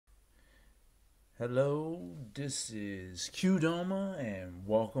Hello, this is Qdoma, and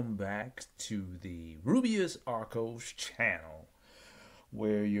welcome back to the Rubius Arcos channel,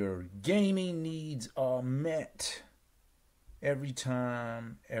 where your gaming needs are met every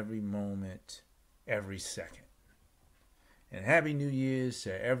time, every moment, every second. And Happy New Year's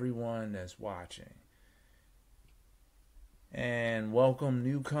to everyone that's watching. And welcome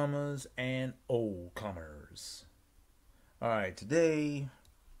newcomers and old comers. Alright, today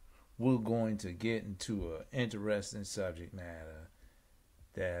we're going to get into an interesting subject matter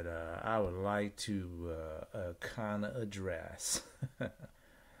that I would like to kind of address.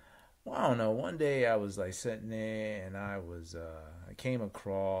 Well, I don't know. One day I was like sitting there and I came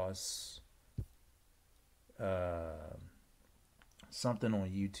across something on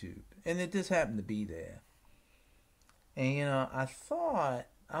YouTube, and it just happened to be there. And I thought,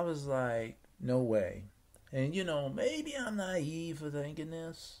 I was like, no way. And maybe I'm naive for thinking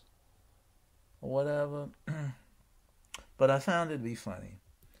this or whatever. But I found it to be funny.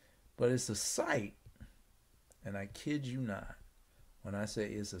 But it's a site, and I kid you not when I say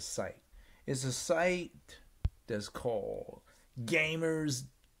it's a site. It's a site that's called Gamers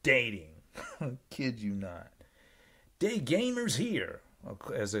Dating. Kid you not. Gamers here,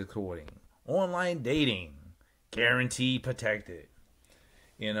 as they're quoting. Online dating, guaranteed protected.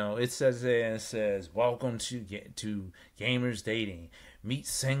 It says there, it says, welcome to Gamers Dating. Meet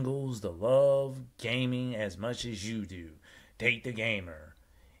singles that love gaming as much as you do. Date the gamer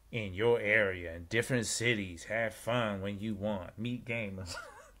in your area, in different cities. Have fun when you want. Meet gamers.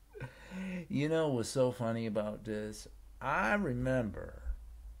 What's so funny about this? I remember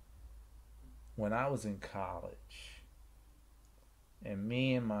when I was in college, and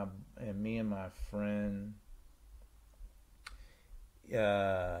me and my friend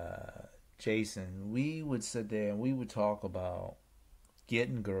Jason, we would sit there and we would talk about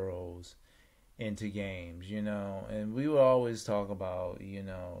getting girls into games, and we would always talk about,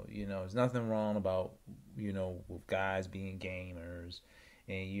 there's nothing wrong about, with guys being gamers,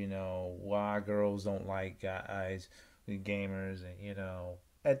 and why girls don't like guys with gamers, and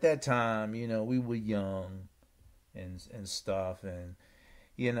at that time, we were young and stuff, and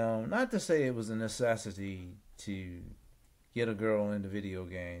not to say it was a necessity to get a girl into video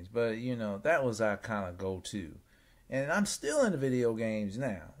games, but that was our kind of go-to. And I'm still into video games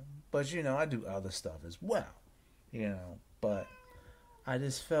now, but I do other stuff as well, but I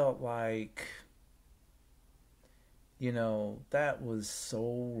just felt like that was so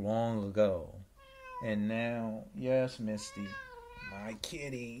long ago. And now, yes, Misty, my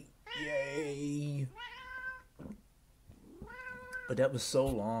kitty, yay. But that was so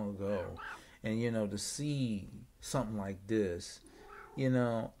long ago. And to see something like this,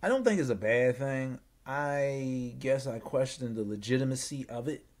 I don't think it's a bad thing. I guess I question the legitimacy of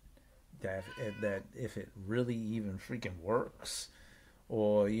it, that if it really even freaking works,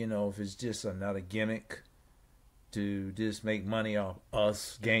 or if it's just another gimmick to just make money off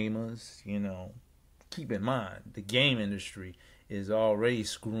us gamers. Keep in mind, the game industry is already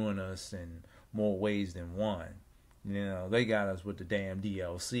screwing us in more ways than one. They got us with the damn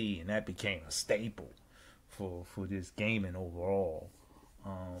DLC, and that became a staple for this gaming overall.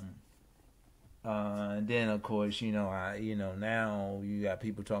 And then of course, now you got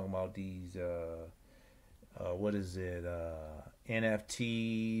people talking about these what is it,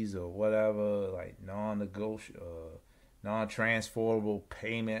 NFTs or whatever, like non-transferable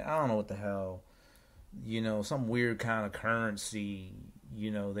payment. I don't know what the hell, some weird kind of currency,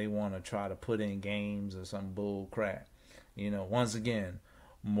 they want to try to put in games or some bull crap. Once again,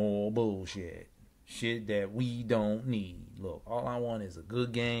 more bullshit. Shit that we don't need. Look, all I want is a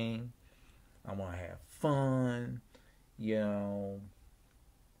good game. I want to have fun.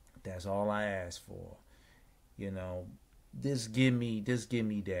 That's all I ask for. Just give me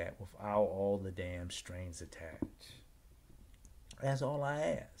that without all the damn strings attached. That's all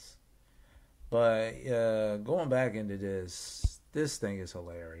I ask. But going back into this thing is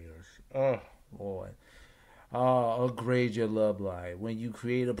hilarious. Oh boy. Upgrade your love life when you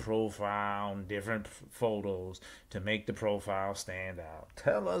create a profile and different photos to make the profile stand out.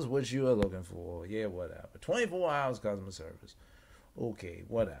 Tell us what you are looking for. Yeah, whatever. 24 hours customer service. Okay,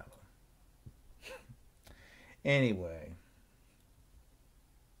 whatever. Anyway,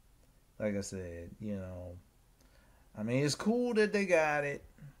 like I said, it's cool that they got it.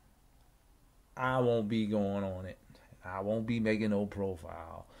 I won't be going on it. I won't be making no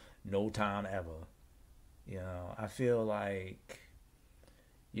profile. No time ever. I feel like,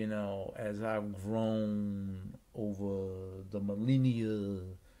 as I've grown over the millennia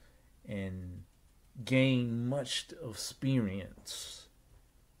and gained much experience,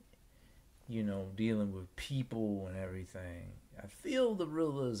 dealing with people and everything, I feel the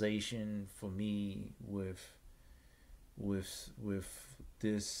realization for me with this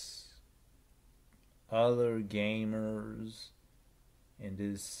other gamers and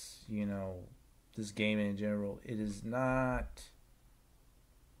this gaming in general, it is not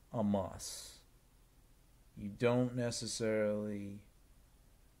a must. You don't necessarily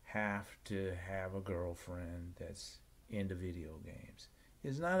have to have a girlfriend that's into video games.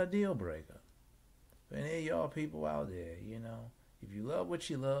 It's not a deal breaker. For any of y'all people out there, if you love what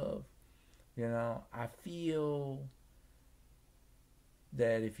you love, I feel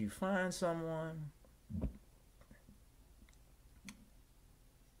that if you find someone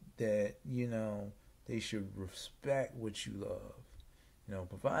that, they should respect what you love,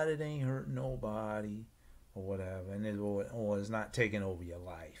 provided it ain't hurting nobody or whatever, and or it's not taking over your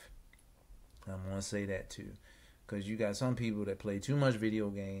life. I'm going to say that too. Because you got some people that play too much video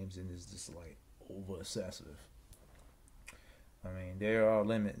games and it's just like over obsessive. I mean, there are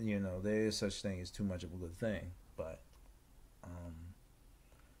limits, there is such thing as too much of a good thing. But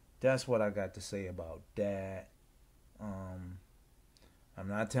that's what I got to say about that. I'm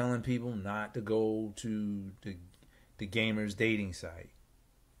not telling people not to go to the gamer's dating site.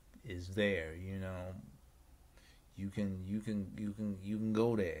 It's there, You can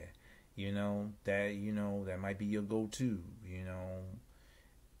go there. That might be your go-to,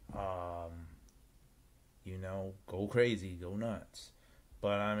 go crazy, go nuts.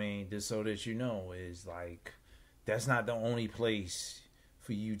 But I mean, just so that is like, that's not the only place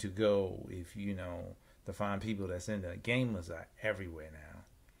for you to go if, to find people that's into gamers are everywhere now.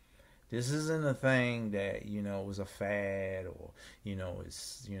 This isn't a thing that, was a fad or,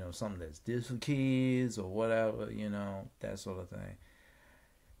 it's, something that's just for kids or whatever, that sort of thing.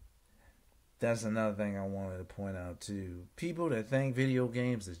 That's another thing I wanted to point out too. People that think video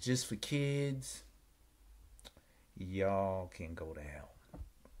games is just for kids, y'all can go to hell.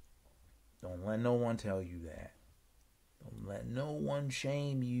 Don't let no one tell you that. Don't let no one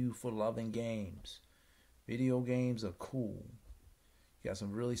shame you for loving games. Video games are cool. You got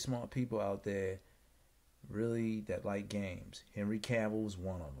some really smart people out there, really, that like games. Henry Cavill is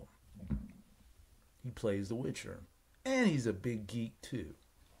one of them. He plays The Witcher. And he's a big geek too.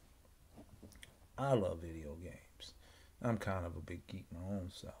 I love video games. I'm kind of a big geek my own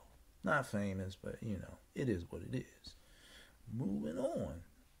self. Not famous, but it is what it is. Moving on.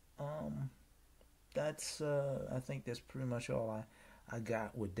 That's I think that's pretty much all I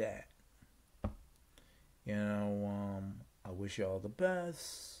got with that. I wish y'all the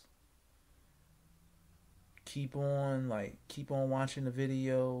best. Keep on watching the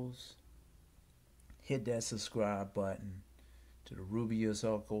videos. Hit that subscribe button to the Rubio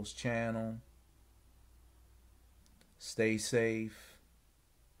Circles channel. Stay safe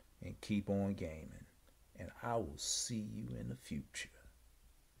and keep on gaming. And I will see you in the future.